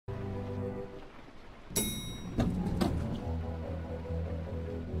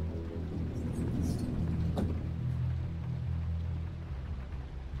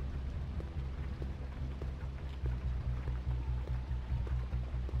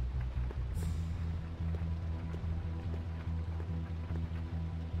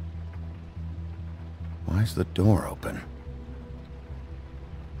Why's the door open?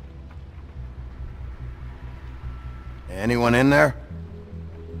 Anyone in there?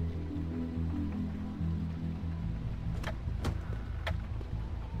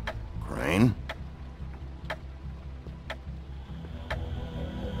 Crane?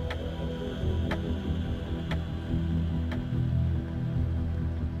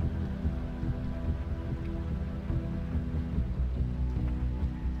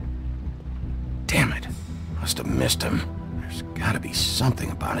 Damn it. Must have missed him. There's gotta be something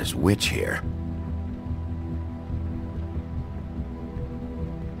about his witch here.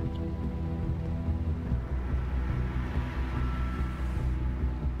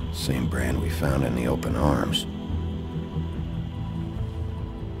 Same brand we found in the open arms.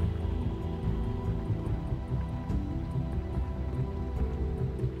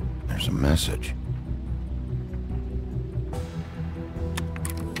 There's a message.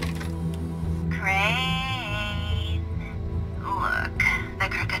 Crane. Look, the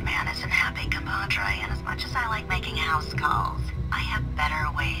crooked man isn't happy, compadre, and as much as I like making house calls, I have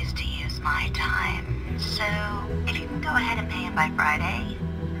better ways to use my time. So, if you can go ahead and pay him by Friday,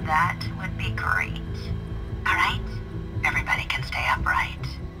 that would be great. Alright? Everybody can stay upright.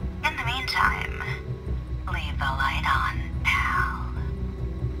 In the meantime, leave the light on, pal.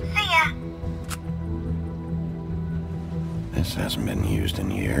 See ya! This hasn't been used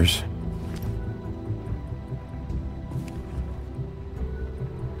in years.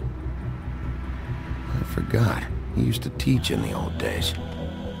 I forgot. He used to teach in the old days.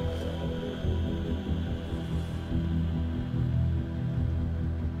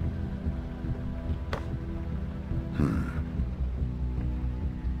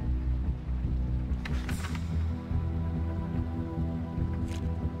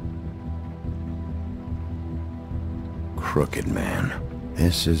 Crooked man.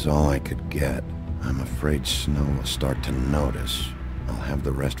 This is all I could get. I'm afraid Snow will start to notice. I'll have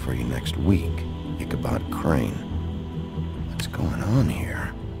the rest for you next week. Ichabod Crane. What's going on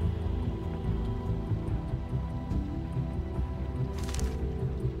here?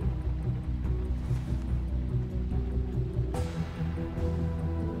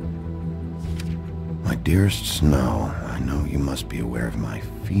 My dearest Snow, I know you must be aware of my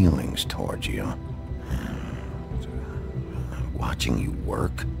feelings towards you. Watching you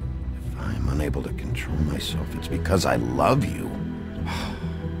work, if I'm unable to control myself, it's because I love you.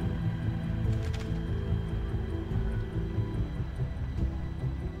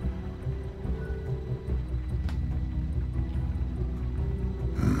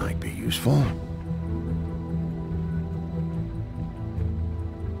 Might be useful.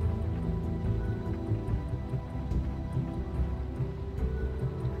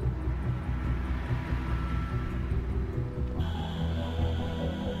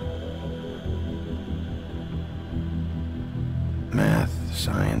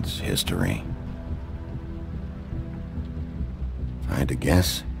 Science, history. If I had to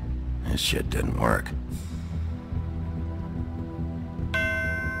guess, this shit didn't work.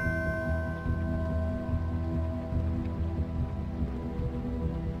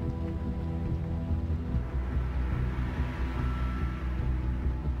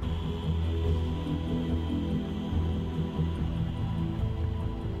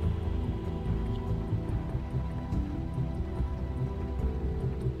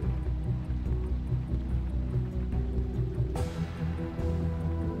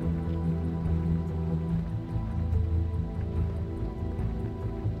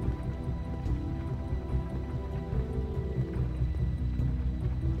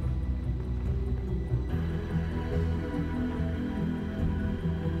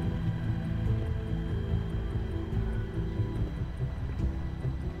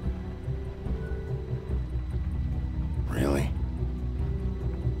 Really?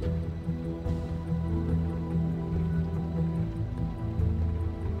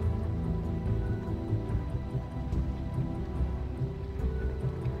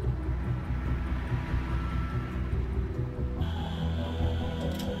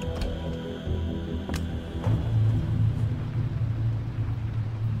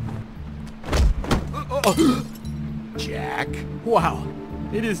 Jack? Wow,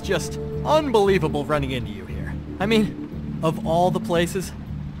 it is just unbelievable running into you here. I mean, of all the places.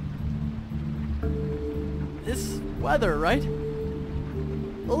 This weather, right?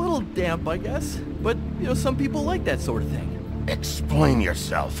 A little damp, I guess. But, you know, some people like that sort of thing. Explain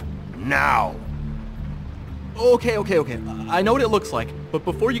yourself. Now! Okay. I know what it looks like, but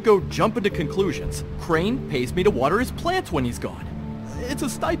before you go jumping to conclusions, Crane pays me to water his plants when he's gone. It's a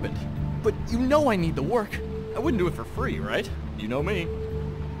stipend. But you know I need the work. I wouldn't do it for free, right? You know me.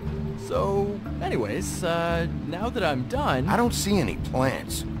 So, anyways, now that I'm done... I don't see any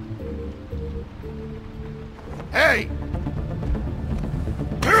plants. Hey!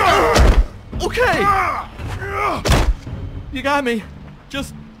 Okay! You got me.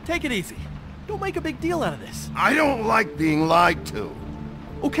 Just take it easy. Don't make a big deal out of this. I don't like being lied to.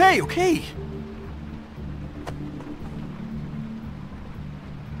 Okay, okay.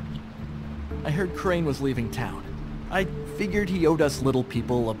 I heard Crane was leaving town. I figured he owed us little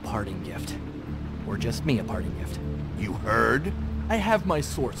people a parting gift. Or just me a parting gift. You heard? I have my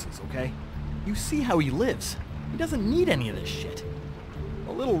sources, okay? You see how he lives. He doesn't need any of this shit.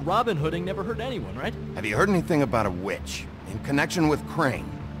 A little Robin Hooding never hurt anyone, right? Have you heard anything about a witch? In connection with Crane?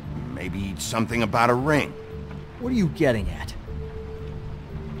 Maybe something about a ring? What are you getting at?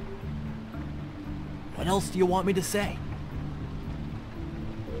 What else do you want me to say?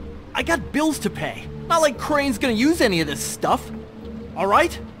 I got bills to pay. Not like Crane's gonna use any of this stuff. All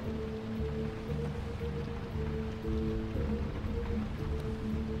right?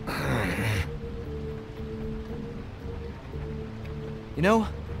 You know,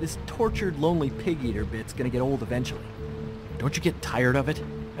 this tortured, lonely pig-eater bit's gonna get old eventually. Don't you get tired of it?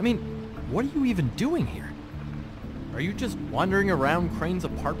 I mean, what are you even doing here? Are you just wandering around Crane's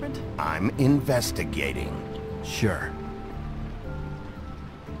apartment? I'm investigating. Sure.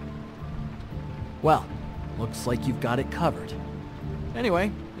 Well, looks like you've got it covered.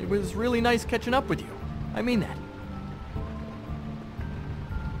 Anyway, it was really nice catching up with you. I mean that.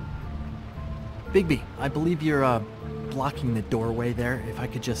 Bigby, I believe you're, blocking the doorway there. If I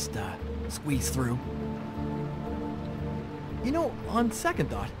could just, squeeze through. You know, on second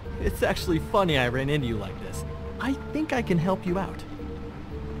thought, it's actually funny I ran into you like this. I think I can help you out.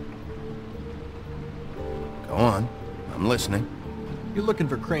 Go on. I'm listening. You're looking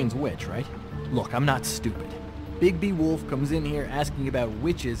for Crane's witch, right? Look, I'm not stupid. Bigby Wolf comes in here asking about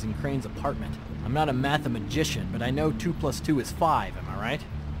witches in Crane's apartment. I'm not a mathematician, but I know 2 + 2 is 5, am I right?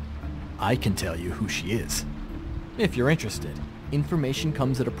 I can tell you who she is. If you're interested. Information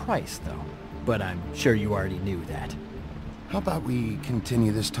comes at a price, though. But I'm sure you already knew that. How about we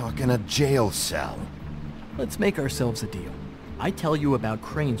continue this talk in a jail cell? Let's make ourselves a deal. I tell you about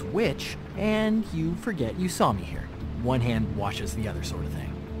Crane's witch, and you forget you saw me here. One hand washes the other sort of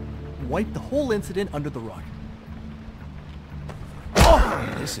thing. Wipe the whole incident under the rug.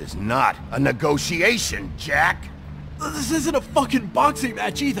 This is not a negotiation, Jack. This isn't a fucking boxing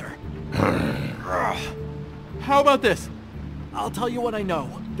match either. How about this? I'll tell you what I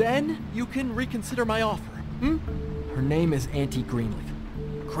know. Then you can reconsider my offer. Her name is Auntie Greenleaf.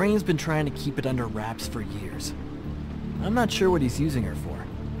 Crane's been trying to keep it under wraps for years. I'm not sure what he's using her for,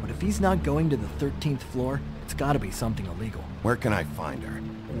 but if he's not going to the 13th floor, it's gotta be something illegal. Where can I find her?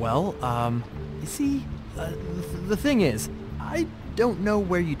 Well, you see, the thing is, I don't know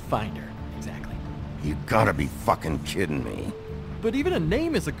where you'd find her, exactly. You gotta be fucking kidding me. But even a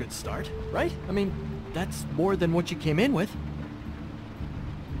name is a good start, right? I mean, that's more than what you came in with.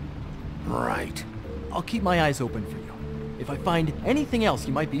 Right. I'll keep my eyes open for you. If I find anything else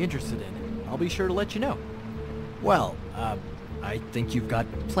you might be interested in, I'll be sure to let you know. Well, I think you've got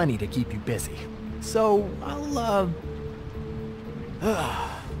plenty to keep you busy. So, I'll,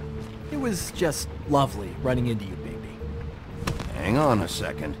 it was just lovely running into you, Bigby. Hang on a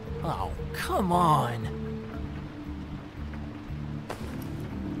second. Oh, come on.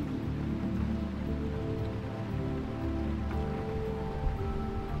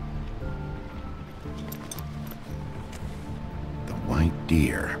 The white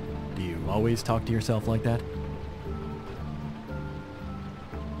deer. Do you always talk to yourself like that?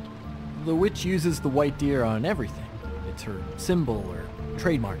 The witch uses the white deer on everything. It's her symbol or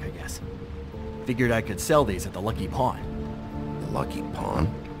trademark, I guess. Figured I could sell these at the Lucky Pawn. The Lucky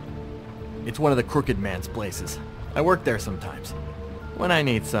Pawn? It's one of the crooked man's places. I work there sometimes, when I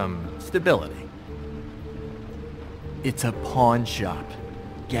need some stability. It's a pawn shop.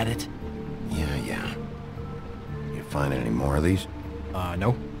 Get it? Yeah. You find any more of these?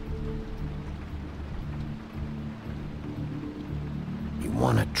 No. You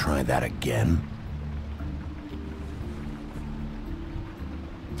wanna try that again?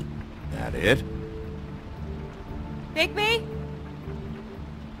 That it? Bigby?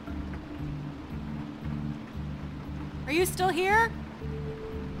 Are you still here?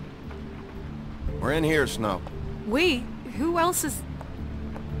 We're in here, Snow. We? Who else is...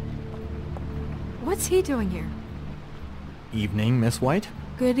 What's he doing here? Evening, Miss White?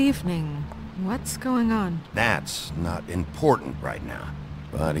 Good evening. What's going on? That's not important right now.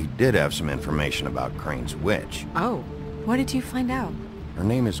 But he did have some information about Crane's witch. Oh, what did you find out? Her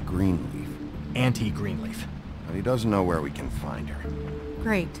name is Greenleaf. Auntie Greenleaf. But he doesn't know where we can find her.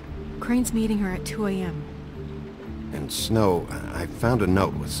 Great. Crane's meeting her at 2 a.m. And Snow, I found a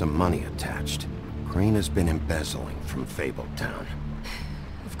note with some money attached. Crane has been embezzling from Fabletown.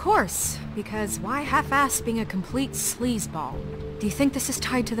 Of course, because why half-ass being a complete sleazeball? Do you think this is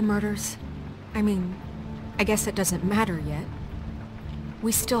tied to the murders? I mean, I guess it doesn't matter yet.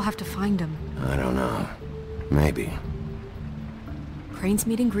 We still have to find him. I don't know. Maybe. Crane's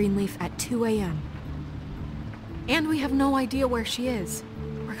meeting Greenleaf at 2 a.m. And we have no idea where she is.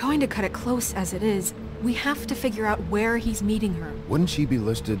 We're going to cut it close as it is. We have to figure out where he's meeting her. Wouldn't she be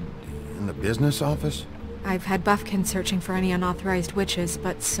listed in the business office? I've had Buffkin searching for any unauthorized witches,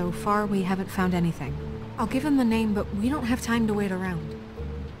 but so far we haven't found anything. I'll give him the name, but we don't have time to wait around.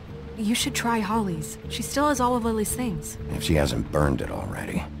 You should try Holly's. She still has all of Lily's things. If she hasn't burned it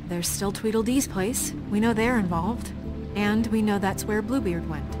already. There's still Tweedledee's place. We know they're involved. And we know that's where Bluebeard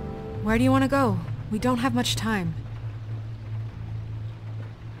went. Where do you want to go? We don't have much time.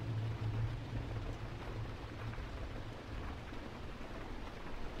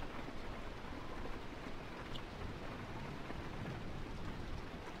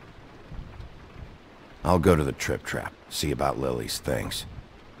 I'll go to the Trip Trap, see about Lily's things.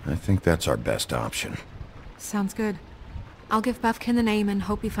 I think that's our best option. Sounds good. I'll give Buffkin the name and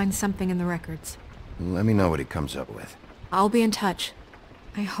hope he finds something in the records. Let me know what he comes up with. I'll be in touch.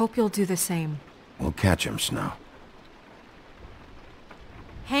 I hope you'll do the same. We'll catch him, Snow.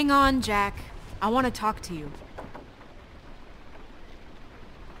 Hang on, Jack. I want to talk to you.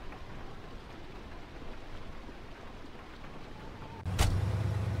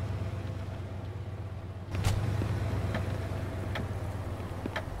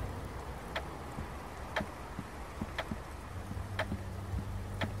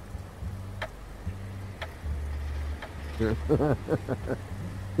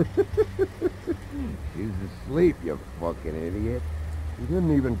 She's asleep, you fucking idiot. She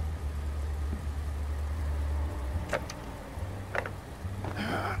didn't even...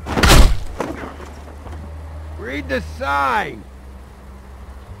 Read the sign!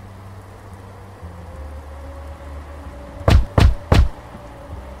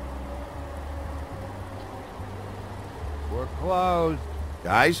 We're closed.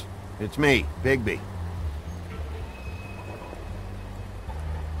 Guys, it's me, Bigby.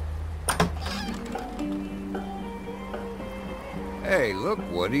 Hey, look,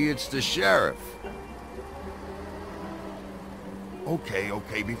 Woody, it's the sheriff. Okay,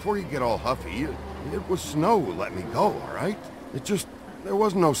 before you get all huffy, it was Snow who let me go, all right? There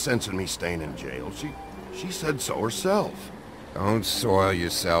was no sense in me staying in jail. She said so herself. Don't soil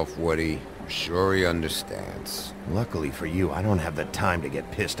yourself, Woody. I'm sure he understands. Luckily for you, I don't have the time to get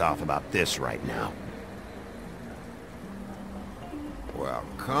pissed off about this right now. Well,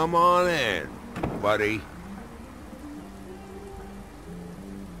 come on in, buddy.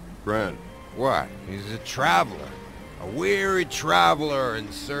 Brent. What? He's a traveler. A weary traveler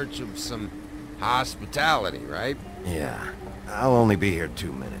in search of some hospitality, right? Yeah, I'll only be here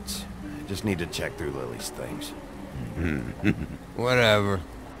 2 minutes. I just need to check through Lily's things. Whatever.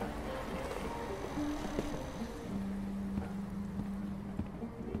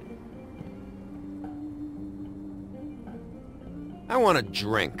 I want a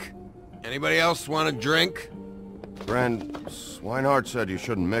drink. Anybody else want a drink? Brent, Swinehart said you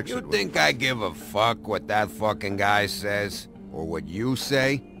shouldn't mix You it with... think I give a fuck what that fucking guy says? Or what you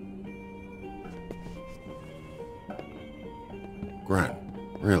say? Brent,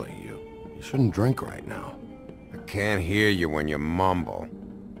 really, you shouldn't drink right now. I can't hear you when you mumble.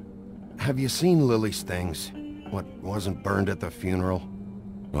 Have you seen Lily's things? What wasn't burned at the funeral?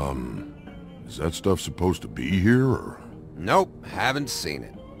 Is that stuff supposed to be here, or...? Nope, haven't seen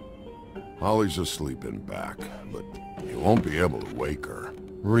it. Holly's asleep in back, but you won't be able to wake her.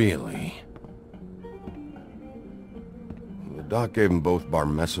 Really? The doc gave them both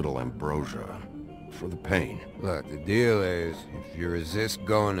barmecidal ambrosia for the pain. Look, the deal is, if you resist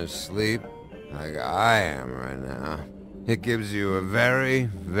going to sleep, like I am right now, it gives you a very,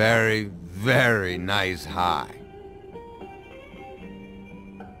 very, very nice high.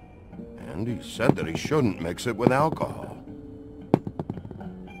 And he said that he shouldn't mix it with alcohol.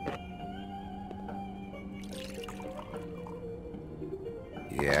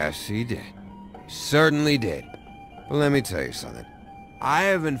 Yes, he did. He certainly did. But let me tell you something. I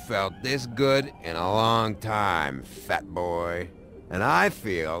haven't felt this good in a long time, fat boy. And I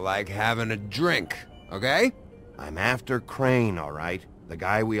feel like having a drink, okay? I'm after Crane, all right? The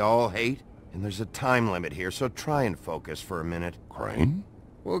guy we all hate? And there's a time limit here, so try and focus for a minute. Crane?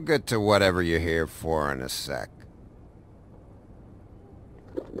 We'll get to whatever you're here for in a sec.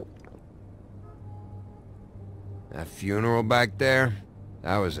 That funeral back there?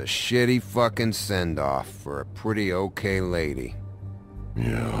 That was a shitty fucking send-off for a pretty okay lady.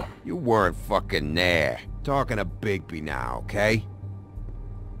 Yeah. You weren't fucking there. Talking to Bigby now, okay?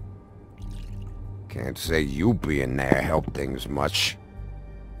 Can't say you being there helped things much.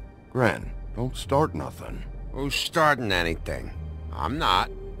 Gren, don't start nothing. Who's starting anything? I'm not.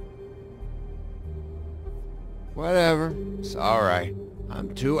 Whatever. It's alright.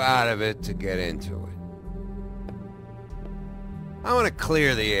 I'm too out of it to get into it. I want to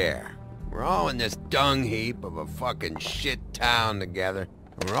clear the air. We're all in this dung heap of a fucking shit town together.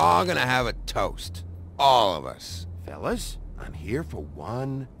 And we're all gonna have a toast. All of us. Fellas, I'm here for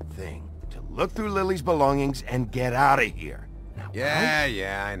one thing. To look through Lily's belongings and get out of here. Now,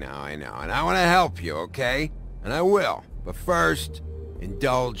 Yeah, I know. And I want to help you, okay? And I will. But first,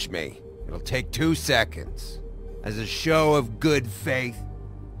 indulge me. It'll take 2 seconds. As a show of good faith.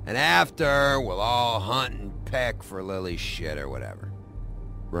 And after, we'll all hunt and peck for Lily's shit or whatever.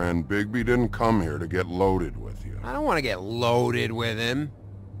 Grand Bigby didn't come here to get loaded with you. I don't want to get loaded with him.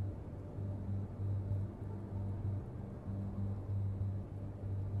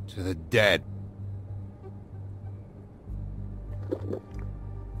 To the dead.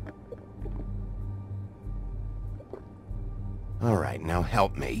 All right, now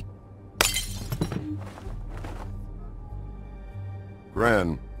help me.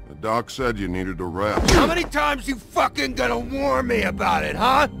 Gran, the doc said you needed a rest. How many times you fucking gonna warn me about it,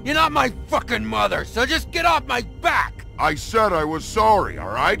 huh? You're not my fucking mother, so just get off my back! I said I was sorry, all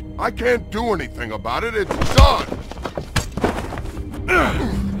right? I can't do anything about it. It's done.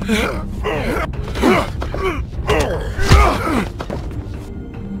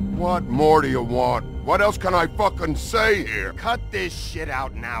 What more do you want? What else can I fucking say here? Cut this shit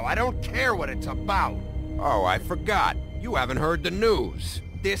out now. I don't care what it's about. Oh, I forgot. You haven't heard the news.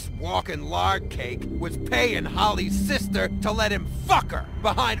 This walking lard cake was paying Holly's sister to let him fuck her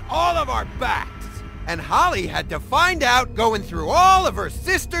behind all of our backs. And Holly had to find out going through all of her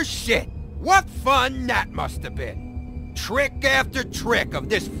sister's shit. What fun that must have been. Trick after trick of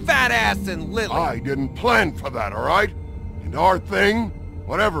this fat ass and Lily. I didn't plan for that, all right? And our thing,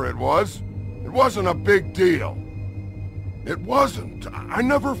 whatever it wasn't a big deal. It wasn't. I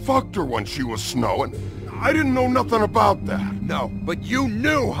never fucked her when she was snowing. I didn't know nothing about that. No, but you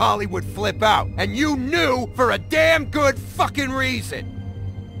knew Holly would flip out. And you knew for a damn good fucking reason.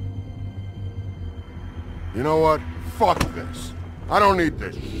 You know what? Fuck this. I don't need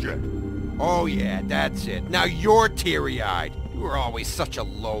this shit. Oh yeah, that's it. Now you're teary-eyed. You were always such a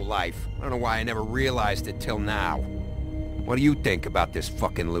lowlife. I don't know why I never realized it till now. What do you think about this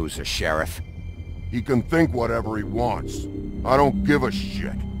fucking loser, Sheriff? He can think whatever he wants. I don't give a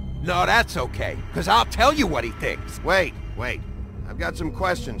shit. No, that's okay, because I'll tell you what he thinks. Wait. I've got some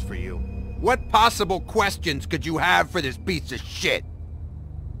questions for you. What possible questions could you have for this piece of shit?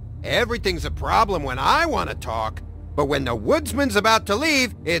 Everything's a problem when I want to talk, but when the woodsman's about to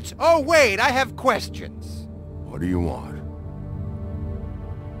leave, it's, oh wait, I have questions. What do you want?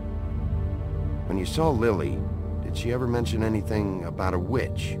 When you saw Lily, did she ever mention anything about a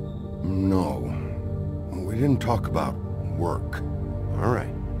witch? No. We didn't talk about work. All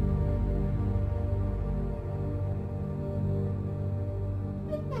right.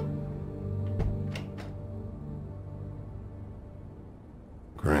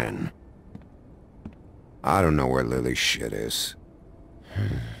 Gran. I don't know where Lily's shit is.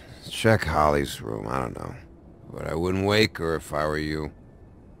 Check Holly's room, I don't know. But I wouldn't wake her if I were you.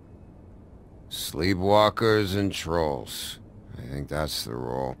 Sleepwalkers and trolls. I think that's the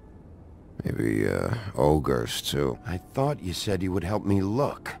rule. Maybe, ogres, too. I thought you said you would help me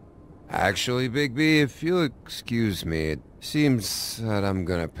look. Actually, Bigby, if you'll excuse me, it seems that I'm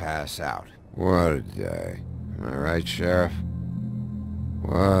gonna pass out. What a day. Am I right, Sheriff?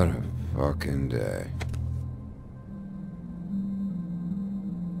 What a fucking day.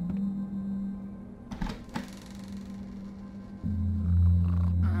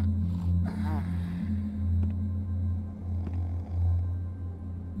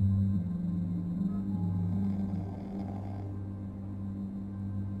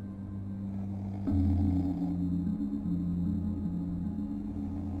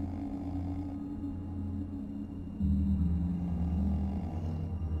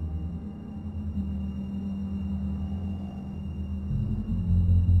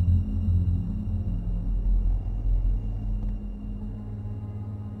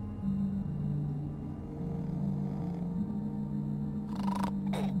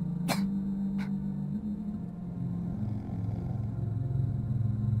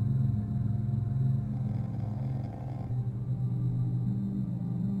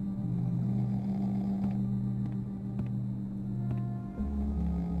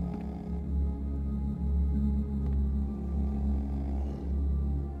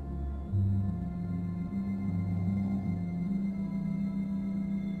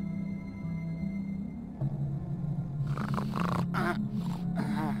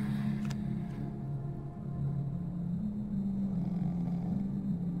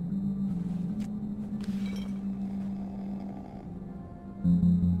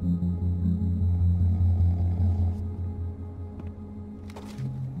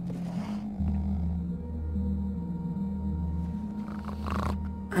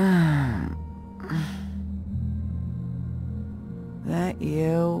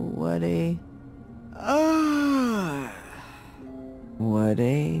 Woody?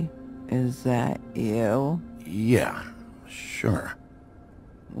 Woody? Is that you? Yeah, sure.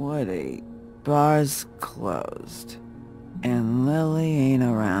 Woody, bar's closed. And Lily ain't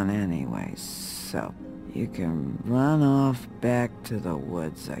around anyway, so you can run off back to the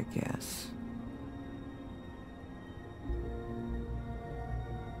woods, I guess.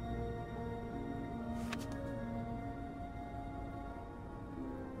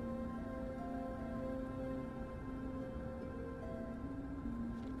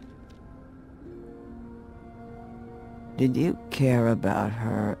 Did you care about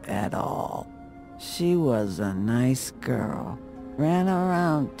her at all? She was a nice girl. Ran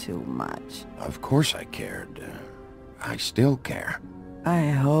around too much. Of course I cared. I still care. I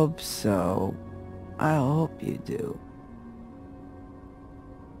hope so. I hope you do.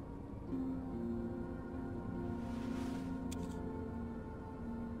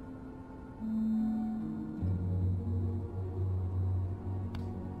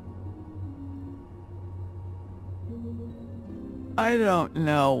 I don't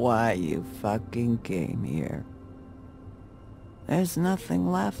know why you fucking came here. There's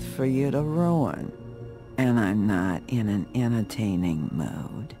nothing left for you to ruin. And I'm not in an entertaining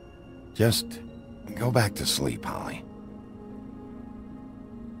mood. Just go back to sleep, Holly.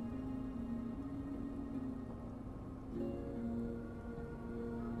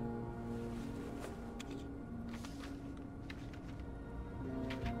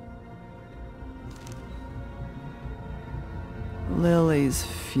 Lily's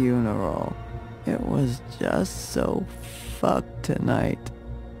funeral. It was just so fucked tonight.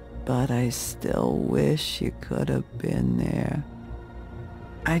 But I still wish you could have been there.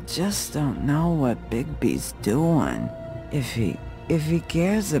 I just don't know what Bigby's doing. If he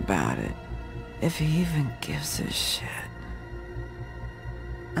cares about it. If he even gives a shit.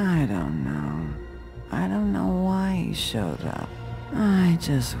 I don't know. I don't know why he showed up. I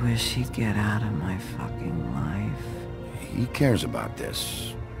just wish he'd get out of my fucking life. He cares about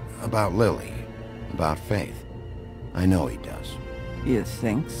this. About Lily. About Faith. I know he does. You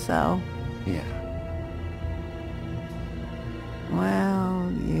think so? Yeah.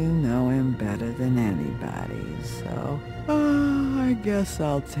 Well, you know him better than anybody, so... I guess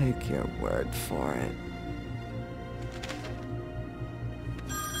I'll take your word for it.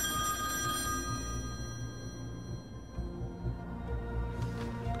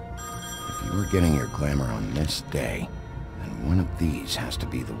 If you were getting your glamour on this day, then one of these has to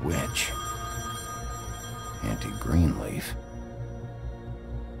be the witch. Auntie Greenleaf.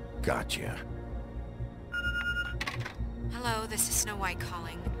 Gotcha. Hello, this is Snow White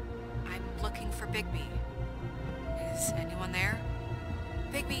calling. I'm looking for Bigby. Is anyone there?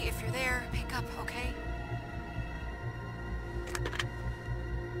 Bigby, if you're there, pick up, okay?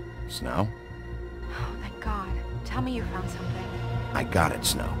 Snow? Oh, thank God. Tell me you found something. I got it,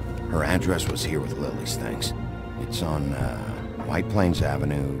 Snow. Her address was here with Lily's things. It's on, White Plains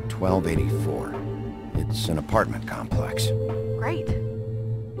Avenue, 1284. It's an apartment complex. Great.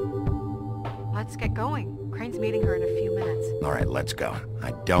 Let's get going. Crane's meeting her in a few minutes. All right, let's go.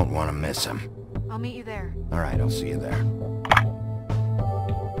 I don't want to miss him. I'll meet you there. All right, I'll see you there.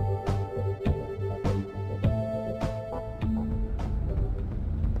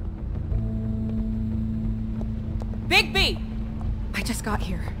 Bigby! I just got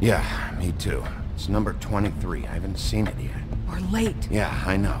here. Yeah, me too. It's number 23. I haven't seen it yet. We're late. Yeah,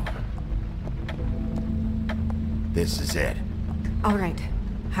 I know. This is it. All right.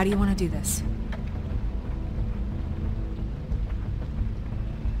 How do you want to do this?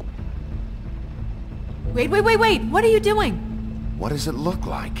 Wait! What are you doing? What does it look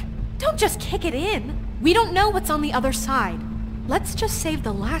like? Don't just kick it in. We don't know what's on the other side. Let's just save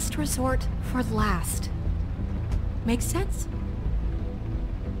the last resort for last. Make sense?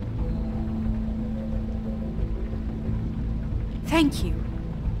 Thank you.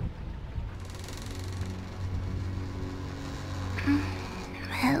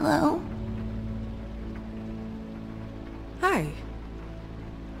 Hello? Hi.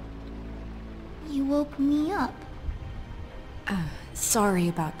 You woke me up. Sorry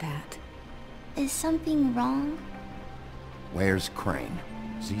about that. Is something wrong? Where's Crane?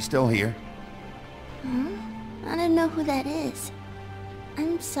 Is he still here? I don't know who that is.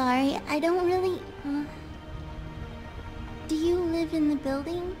 I'm sorry, I don't really... Do you live in the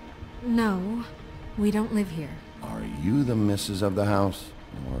building? No, we don't live here. Are you the missus of the house?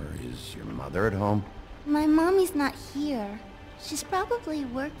 Or is your mother at home? My mommy's not here. She's probably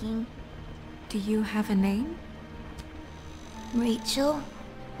working. Do you have a name? Rachel,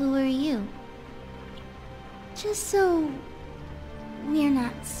 who are you? Just so we're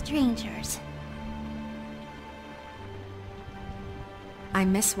not strangers.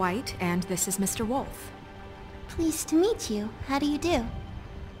 I'm Miss White, and this is Mr. Wolf. Pleased to meet you. How do you do?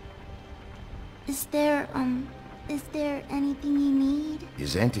 Is there anything you need?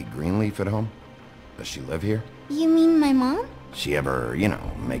 Is Auntie Greenleaf at home? Does she live here? You mean my mom? She ever,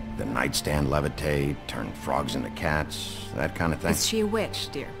 make the nightstand levitate, turn frogs into cats, that kind of thing? Is she a witch,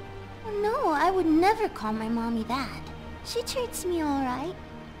 dear? Oh, no, I would never call my mommy that. She treats me alright.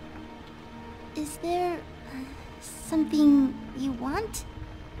 Is there... something you want?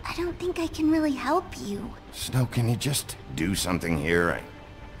 I don't think I can really help you. Snow, can you just do something here?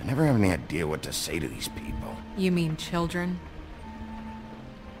 I never have any idea what to say to these people. You mean children?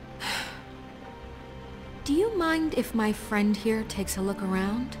 Do you mind if my friend here takes a look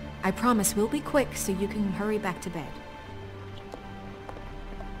around? I promise we'll be quick so you can hurry back to bed.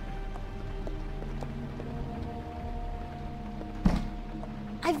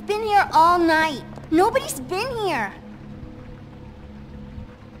 I've been here all night. Nobody's been here.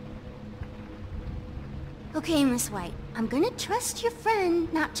 Okay, Miss White. I'm gonna trust your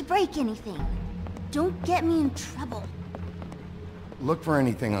friend not to break anything. Don't get me in trouble. Look for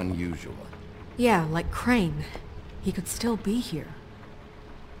anything unusual. Yeah, like Crane. He could still be here.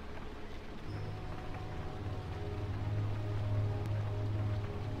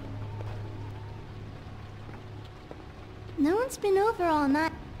 No one's been over all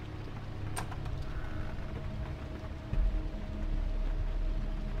night.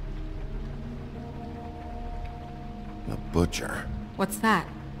 A butcher. What's that?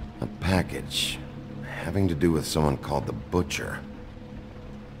 A package. Having to do with someone called the Butcher.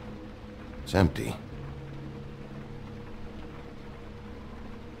 It's empty.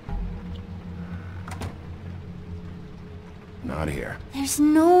 Not here. There's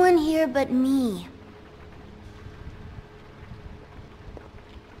no one here but me.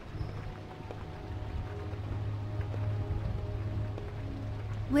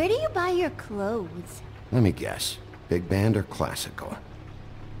 Where do you buy your clothes? Let me guess. Big band or classical?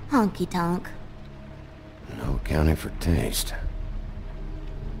 Honky tonk. No accounting for taste.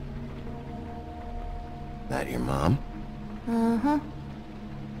 That your mom? Uh-huh.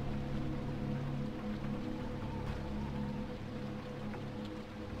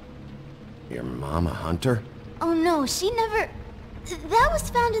 Your mom a hunter? Oh no, she never... That was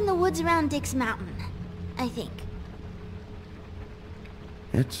found in the woods around Dick's Mountain, I think.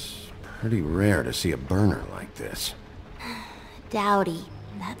 It's pretty rare to see a burner like this. Dowdy.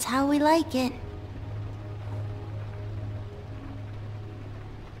 That's how we like it.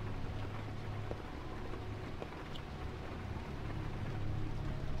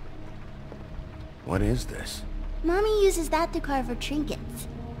 What is this? Mommy uses that to carve her trinkets.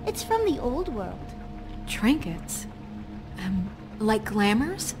 It's from the old world. Trinkets? Like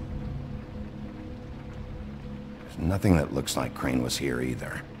glamours? There's nothing that looks like Crane was here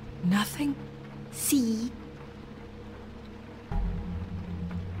either. Nothing? See?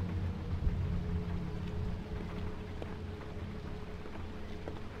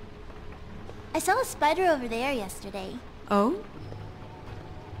 I saw a spider over there yesterday. Oh?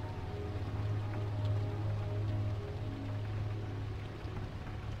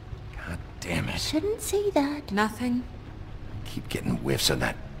 God damn it. Shouldn't say that. Nothing? Keep getting whiffs of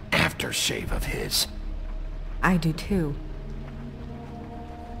that aftershave of his. I do too.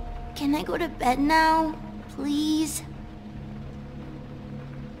 Can I go to bed now? Please?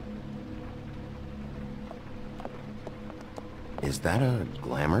 Is that a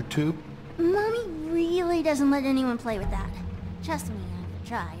glamour tube? Mommy really doesn't let anyone play with that. Trust me, I've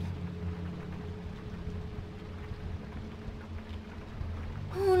tried.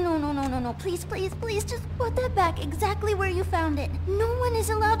 Oh, no. Please, just put that back exactly where you found it. No one is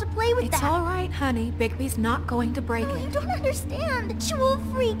allowed to play with that. It's all right, honey. Bigby's not going to break No, it. you don't understand. She will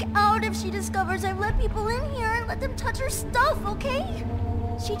freak out if she discovers I've let people in here and let them touch her stuff, okay?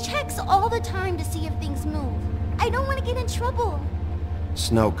 She checks all the time to see if things move. I don't want to get in trouble.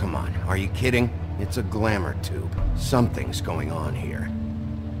 Snow, come on. Are you kidding? It's a glamour tube. Something's going on here.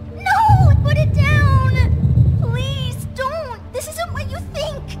 No! Put it down! Please, don't! This isn't what you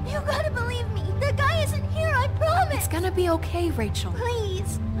think! You gotta believe me. The guy isn't here, I promise! It's gonna be okay, Rachel.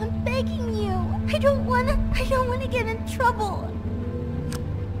 Please, I'm begging you. I don't wanna get in trouble.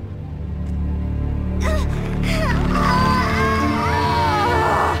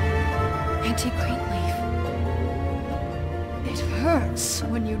 Auntie Greenleaf. It hurts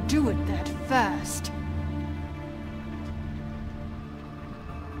when you do it that fast.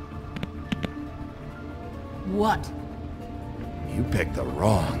 What? You picked the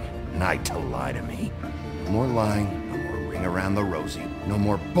wrong night to lie to me. The more lying, the more dancing around the rosy. No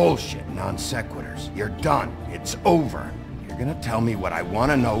more bullshit, non sequiturs. You're done. It's over. You're gonna tell me what I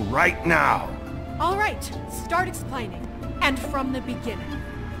want to know right now. All right, start explaining. And from the beginning.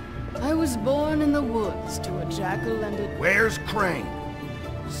 I was born in the woods to a jackal and a... Where's Crane?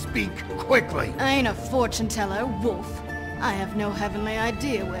 Speak quickly. I ain't a fortune teller, Wolf. I have no heavenly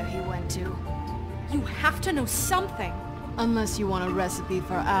idea where he went to. You have to know something. Unless you want a recipe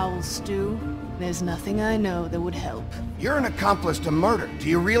for owl stew, there's nothing I know that would help. You're an accomplice to murder. Do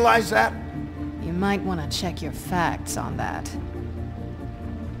you realize that? You might want to check your facts on that.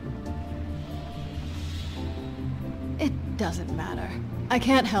 It doesn't matter. I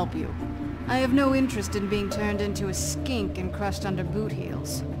can't help you. I have no interest in being turned into a skink and crushed under boot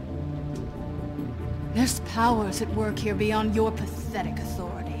heels. There's powers at work here beyond your pathetic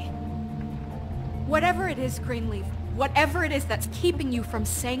authority. Whatever it is, Greenleaf, whatever it is that's keeping you from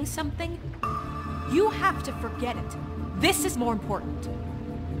saying something, you have to forget it. This is more important.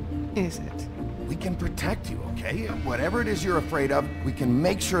 Is it? We can protect you, okay? Whatever it is you're afraid of, we can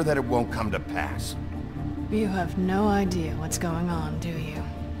make sure that it won't come to pass. You have no idea what's going on, do you?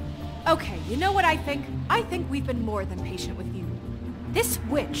 Okay, you know what I think? I think we've been more than patient with you. This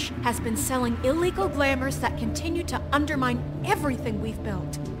witch has been selling illegal glamours that continue to undermine everything we've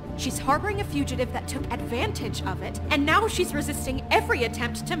built. She's harboring a fugitive that took advantage of it, and now she's resisting every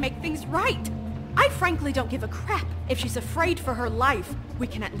attempt to make things right. I frankly don't give a crap. If she's afraid for her life, we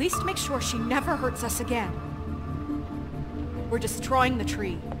can at least make sure she never hurts us again. We're destroying the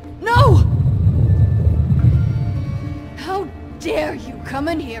tree. No! How dare you come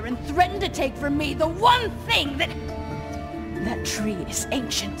in here and threaten to take from me the one thing that... That tree is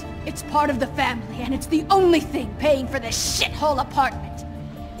ancient. It's part of the family, and it's the only thing paying for this shithole apartment.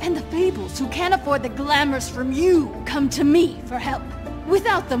 And the Fables, who can't afford the glamours from you, come to me for help.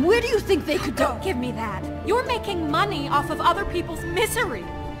 Without them, where do you think they could go? Don't give me that. You're making money off of other people's misery.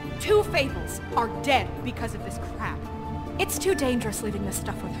 2 Fables are dead because of this crap. It's too dangerous leaving this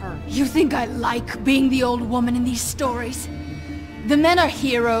stuff with her. You think I like being the old woman in these stories? The men are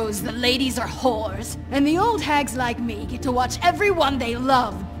heroes, the ladies are whores, and the old hags like me get to watch everyone they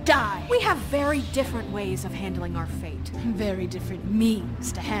love die. We have very different ways of handling our fate. Very different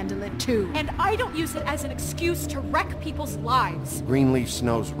means to handle it too. And I don't use it as an excuse to wreck people's lives. Greenleaf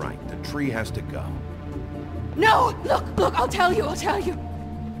Snow's right. The tree has to go. No! Look, I'll tell you.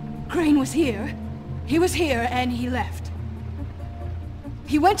 Crane was here. He was here and he left.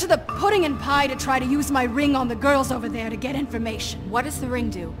 He went to the pudding and pie to try to use my ring on the girls over there to get information. What does the ring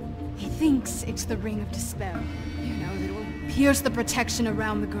do? He thinks it's the ring of dispel. You know, that it will pierce the protection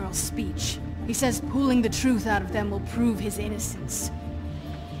around the girls' speech. He says pulling the truth out of them will prove his innocence.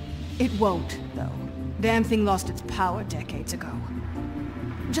 It won't, though. Damn thing lost its power decades ago.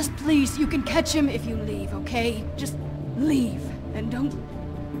 Just please, you can catch him if you leave, okay? Just leave, and don't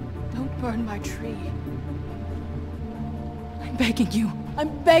burn my tree. I'm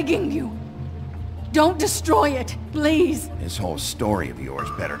begging you. Don't destroy it, please. This whole story of yours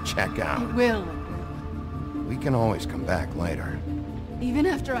better check out. It will. We can always come back later. Even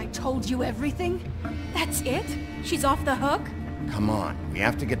after I told you everything? That's it? She's off the hook? Come on, we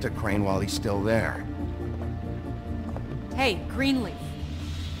have to get to Crane while he's still there. Hey, Greenleaf.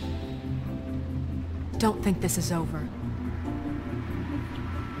 Don't think this is over.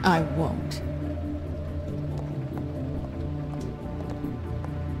 I won't.